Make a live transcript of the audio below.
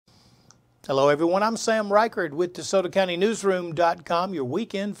Hello everyone, I'm Sam Reichard with DeSotoCountyNewsroom.com, your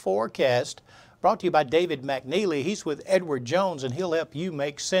weekend forecast. Brought to you by David McNeely. He's with Edward Jones and he'll help you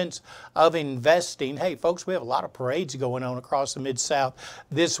make sense of investing. Hey folks, we have a lot of parades going on across the Mid-South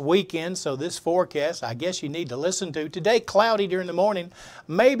this weekend, so this forecast I guess you need to listen to. Today cloudy during the morning,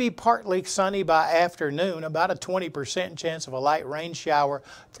 maybe partly sunny by afternoon, about a 20% chance of a light rain shower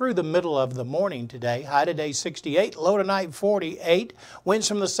through the middle of the morning today. High today 68, low tonight 48. Winds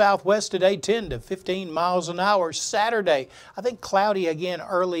from the southwest today 10 to 15 miles an hour. Saturday, I think cloudy again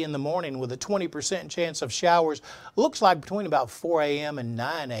early in the morning with a 20% chance of showers. Looks like between about 4 a.m. and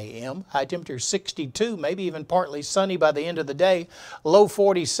 9 a.m. High temperature 62, maybe even partly sunny by the end of the day. Low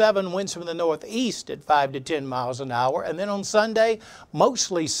 47, winds from the northeast at 5 to 10 miles an hour. And then on Sunday,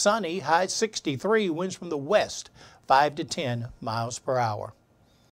 mostly sunny, high 63, winds from the west 5 to 10 miles per hour.